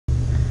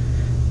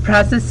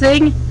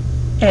Processing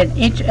an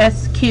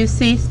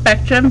HSQC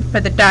spectrum for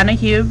the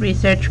Donahue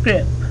Research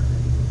Group.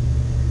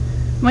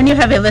 When you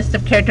have a list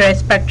of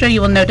characterized spectra,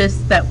 you will notice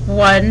that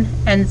 1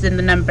 ends in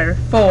the number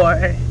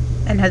 4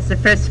 and has the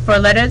first 4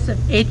 letters of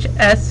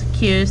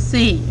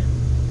HSQC.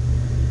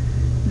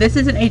 This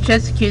is an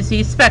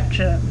HSQC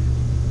spectrum.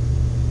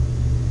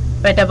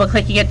 By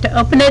double-clicking it to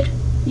open it,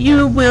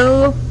 you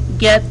will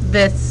get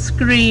this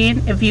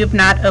screen if you've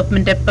not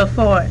opened it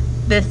before.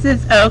 This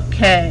is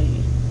okay.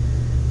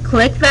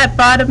 Click that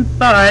bottom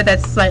bar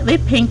that's slightly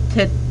pink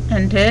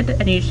tinted,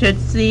 and you should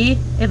see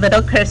a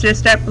little cursor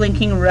start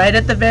blinking right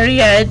at the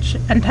very edge,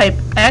 and type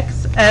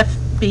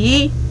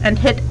XFB and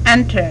hit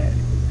enter.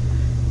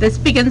 This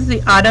begins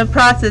the auto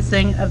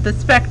processing of the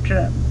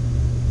spectrum.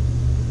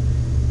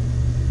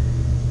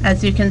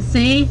 As you can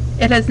see,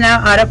 it has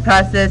now auto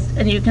processed,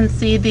 and you can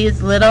see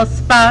these little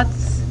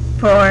spots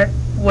for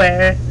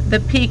where the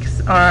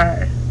peaks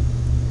are.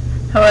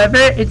 However,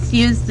 it's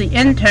used the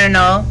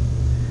internal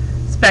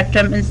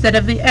spectrum instead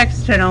of the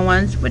external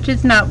ones, which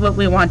is not what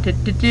we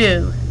wanted to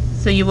do.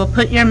 So you will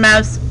put your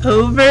mouse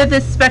over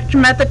the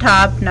spectrum at the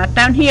top, not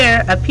down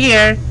here, up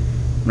here,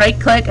 right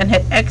click and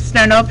hit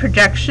external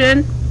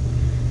projection,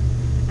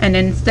 and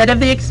instead of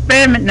the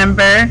experiment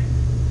number,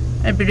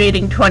 I'd be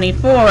reading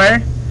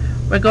 24,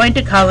 we're going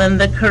to call in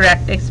the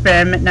correct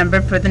experiment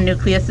number for the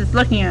nucleus it's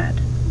looking at.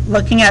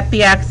 Looking at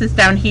the axis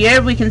down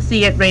here, we can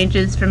see it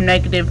ranges from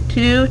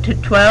 -2 to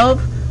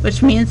 12,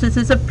 which means this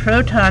is a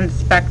proton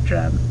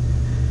spectrum.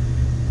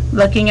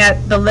 Looking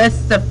at the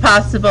list of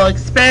possible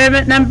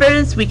experiment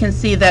numbers, we can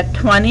see that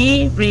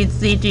 20 reads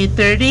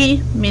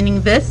ZG30,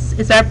 meaning this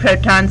is our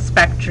proton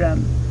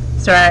spectrum.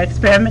 So our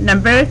experiment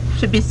number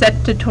should be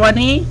set to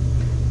 20,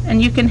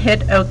 and you can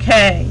hit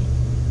OK.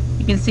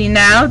 You can see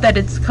now that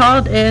it's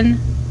called in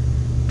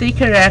the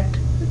correct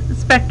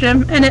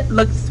spectrum, and it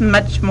looks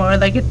much more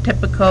like a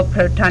typical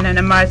proton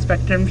NMR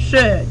spectrum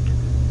should.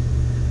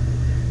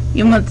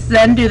 You must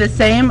then do the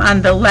same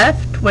on the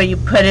left, where you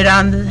put it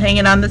on hang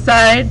it on the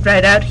side,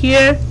 right out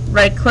here,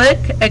 right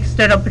click,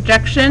 external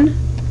projection.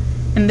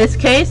 In this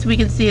case, we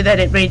can see that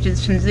it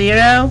ranges from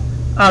 0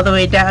 all the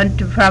way down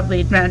to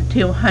probably around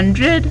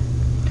 200,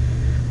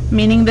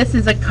 meaning this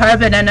is a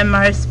carbon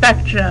NMR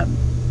spectrum.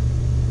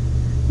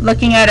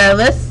 Looking at our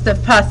list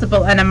of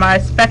possible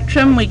NMR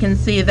spectrum, we can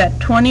see that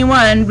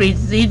 21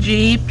 reads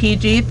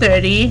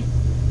ZG-PG30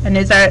 and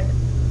is our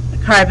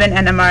carbon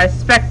NMR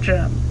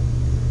spectrum.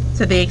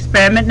 So the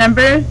experiment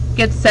number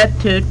gets set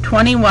to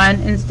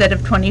 21 instead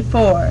of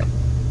 24.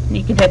 And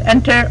you can hit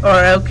enter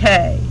or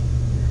OK.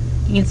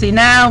 You can see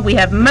now we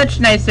have much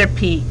nicer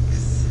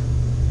peaks.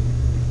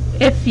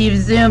 If you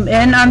zoom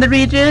in on the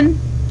region,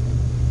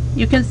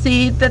 you can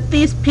see that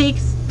these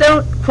peaks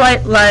don't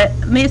quite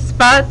these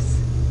spots,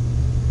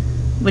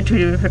 which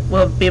we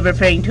will be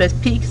referring to as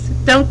peaks,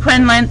 don't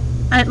quite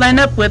line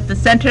up with the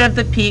center of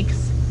the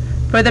peaks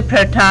for the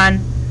proton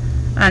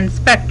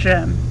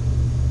spectrum.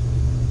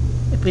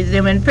 If we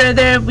zoom in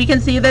further, we can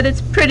see that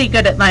it's pretty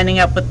good at lining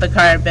up with the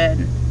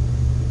carbon.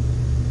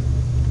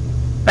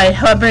 By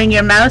hovering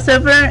your mouse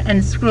over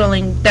and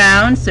scrolling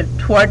down, so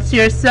towards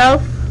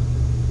yourself,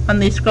 on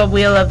the scroll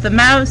wheel of the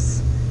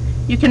mouse,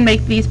 you can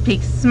make these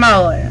peaks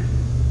smaller.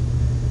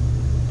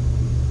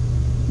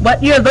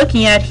 What you're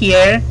looking at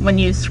here, when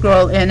you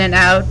scroll in and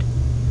out,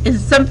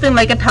 is something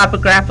like a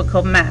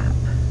topographical map.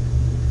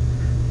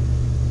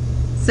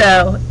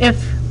 So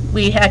if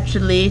we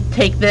actually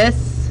take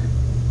this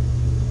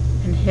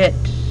and hit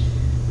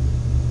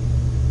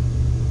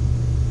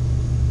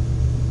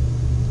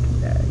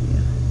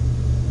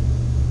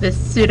this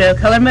pseudo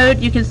color mode,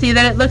 you can see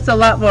that it looks a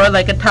lot more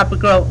like a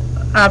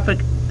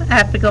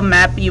topographical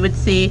map you would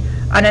see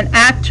on an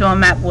actual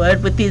map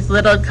would, with these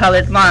little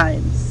colored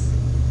lines.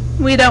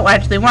 We don't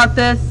actually want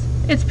this.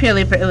 It's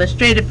purely for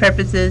illustrative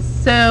purposes,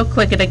 so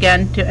click it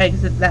again to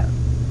exit that.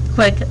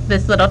 Click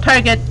this little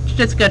target to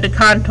just go to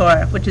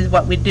contour, which is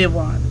what we do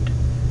want.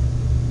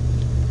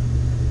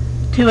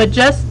 To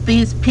adjust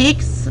these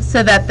peaks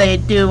so that they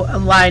do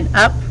line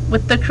up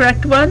with the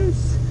correct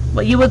ones,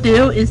 what you will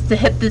do is to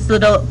hit this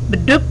little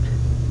badoop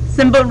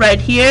symbol right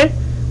here,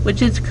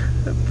 which is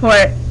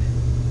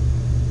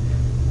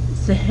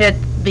to hit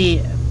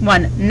the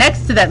one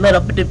next to that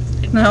little badoop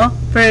signal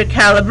for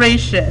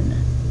calibration.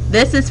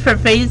 This is for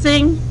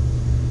phasing,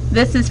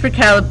 this is for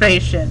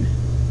calibration.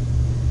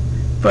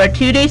 For a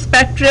 2D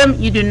spectrum,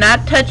 you do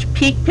not touch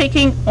peak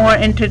picking or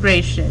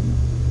integration.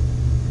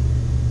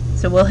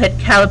 So we'll hit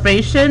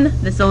calibration.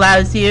 This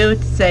allows you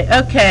to say,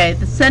 okay,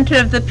 the center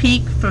of the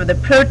peak for the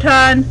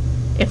proton,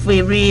 if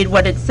we read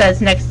what it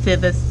says next to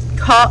this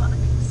COL,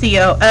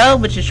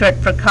 which is short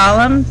for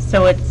column,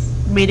 so it's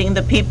reading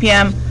the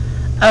ppm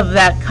of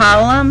that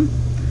column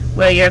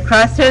where your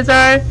crosshairs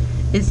are,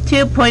 is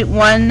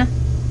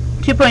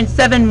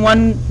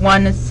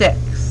 2.7116.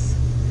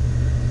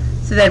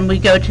 So then we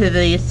go to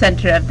the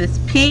center of this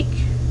peak.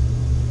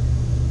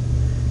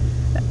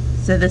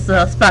 So this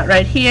little spot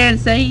right here, and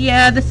say,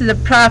 yeah, this is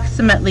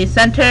approximately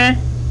center.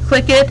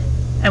 Click it,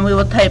 and we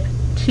will type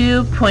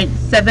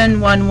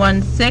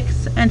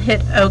 2.7116 and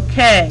hit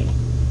OK.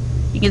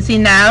 You can see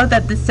now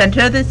that the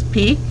center of this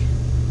peak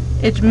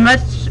is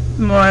much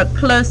more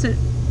closer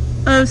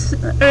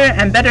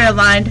and better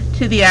aligned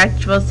to the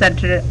actual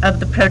center of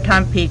the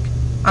proton peak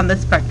on the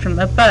spectrum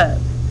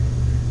above.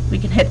 We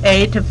can hit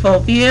A to full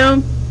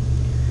view.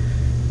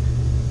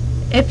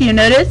 If you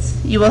notice,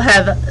 you will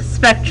have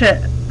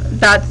spectra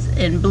dots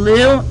in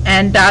blue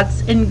and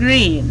dots in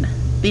green.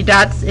 The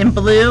dots in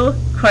blue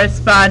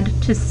correspond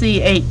to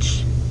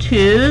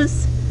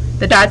CH2s.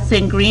 The dots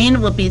in green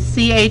will be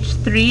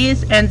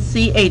CH3s and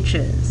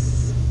CHs.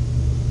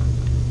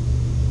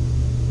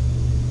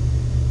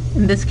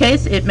 In this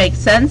case, it makes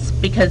sense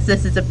because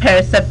this is a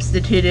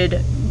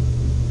pair-substituted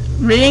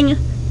ring.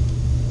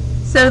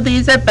 So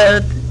these are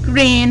both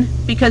green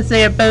because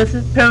they are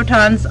both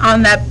protons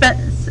on that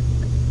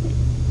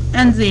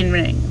benzene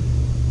ring.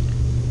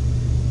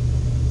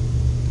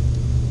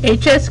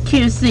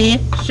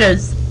 HSQC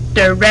shows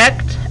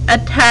direct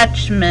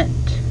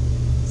attachment.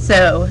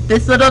 So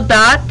this little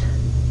dot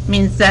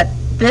means that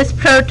this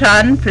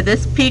proton for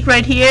this peak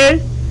right here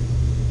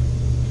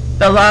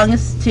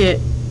belongs to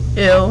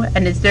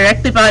and is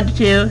directly bonded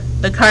to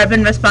the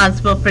carbon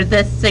responsible for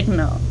this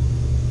signal.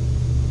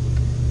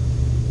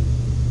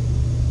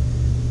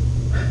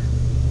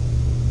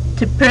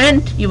 To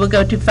print, you will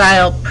go to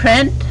File,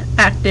 Print,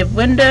 Active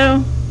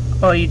Window,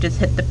 or you just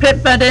hit the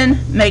print button.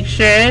 Make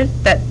sure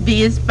that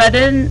these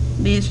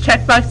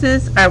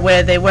checkboxes are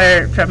where they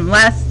were from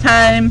last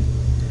time.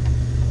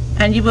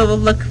 And you will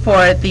look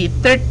for the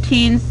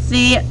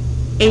 13C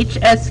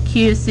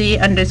HSQC _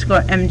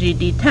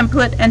 MGD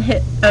template and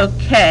hit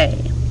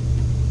OK.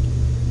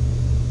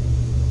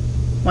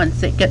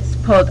 Once it gets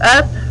pulled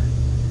up,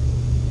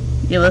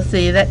 you will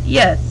see that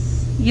yes,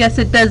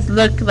 it does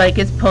look like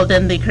it's pulled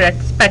in the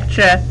correct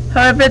spectra.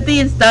 However,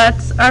 these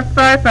dots are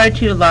far, far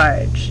too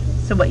large.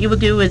 So what you will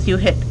do is you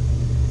hit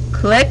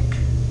click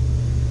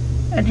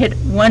and hit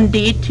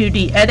 1D,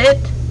 2D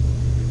edit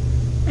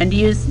and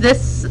use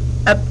this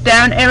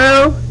up-down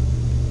arrow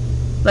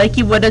like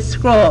you would a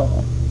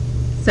scroll.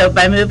 So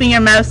by moving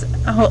your mouse,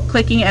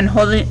 clicking and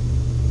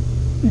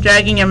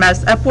dragging your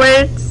mouse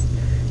upwards,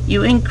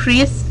 you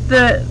increase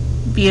the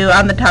view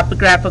on the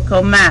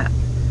topographical map.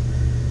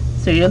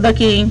 So you're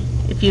looking,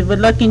 if you were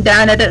looking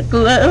down at a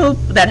globe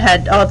that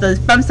had all those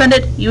bumps on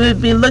it, you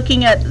would be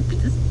looking at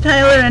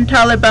taller and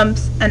taller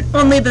bumps, and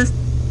only the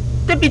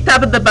tippy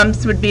top of the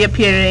bumps would be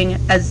appearing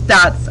as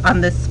dots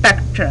on the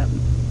spectrum.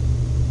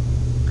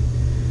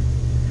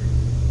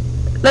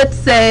 Let's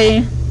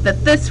say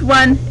that this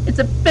one is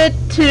a bit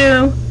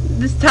too,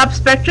 this top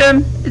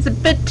spectrum is a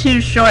bit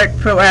too short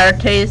for our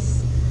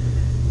taste.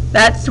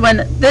 That's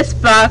when this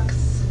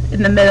box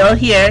in the middle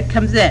here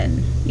comes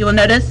in. You will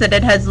notice that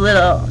it has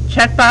little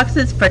check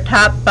boxes for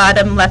top,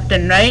 bottom, left,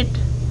 and right.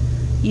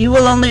 You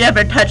will only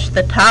ever touch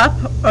the top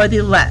or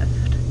the left.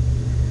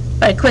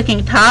 By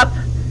clicking top,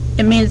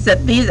 it means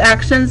that these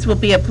actions will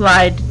be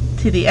applied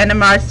to the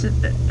NMR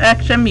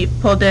spectrum you've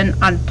pulled in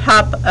on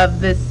top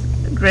of this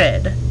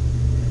grid.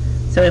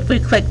 So if we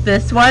click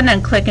this one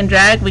and click and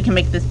drag, we can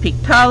make this peak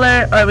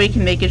taller or we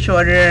can make it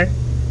shorter.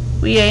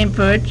 We aim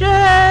for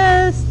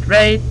just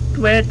right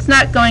where it's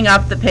not going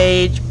off the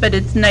page, but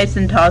it's nice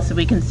and tall so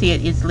we can see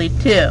it easily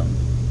too.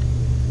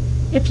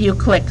 If you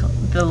click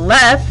the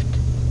left,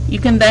 you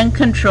can then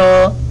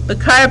control the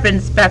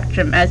carbon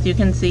spectrum, as you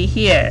can see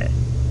here.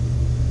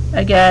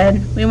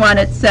 Again, we want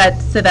it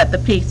set so that the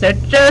peaks are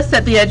just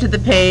at the edge of the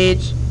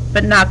page,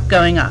 but not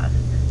going off.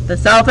 The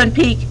solvent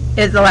peak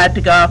is allowed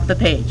to go off the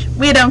page.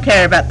 We don't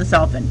care about the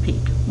solvent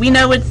peak. We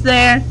know it's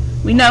there,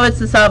 we know it's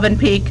the solvent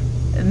peak,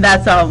 and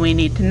that's all we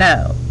need to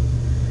know.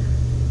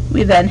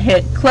 We then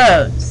hit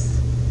close.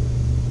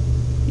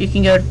 You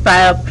can go to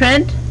File,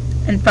 Print,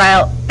 and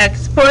File,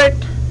 Export,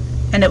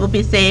 and it will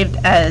be saved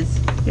as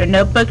your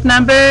notebook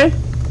number,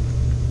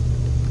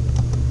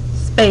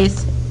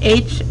 space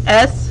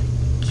HSQC,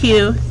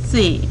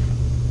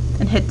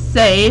 and hit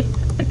Save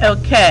and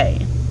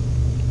OK.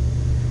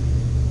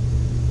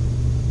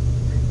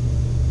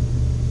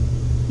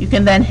 You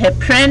can then hit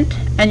Print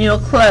and you'll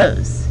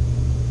close.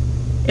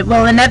 It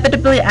will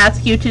inevitably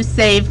ask you to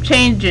save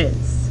changes.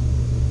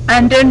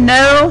 Under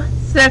no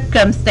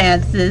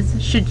circumstances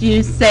should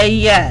you say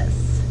yes.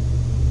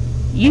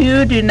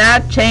 You do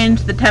not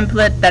change the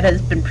template that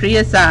has been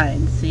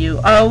pre-assigned. So you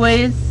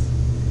always,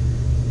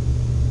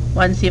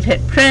 once you've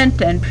hit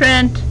print and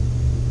print,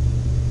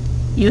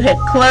 you hit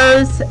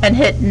close and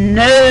hit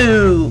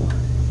no.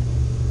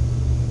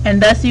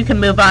 And thus you can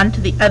move on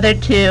to the other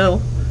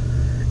two,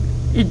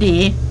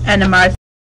 the NMR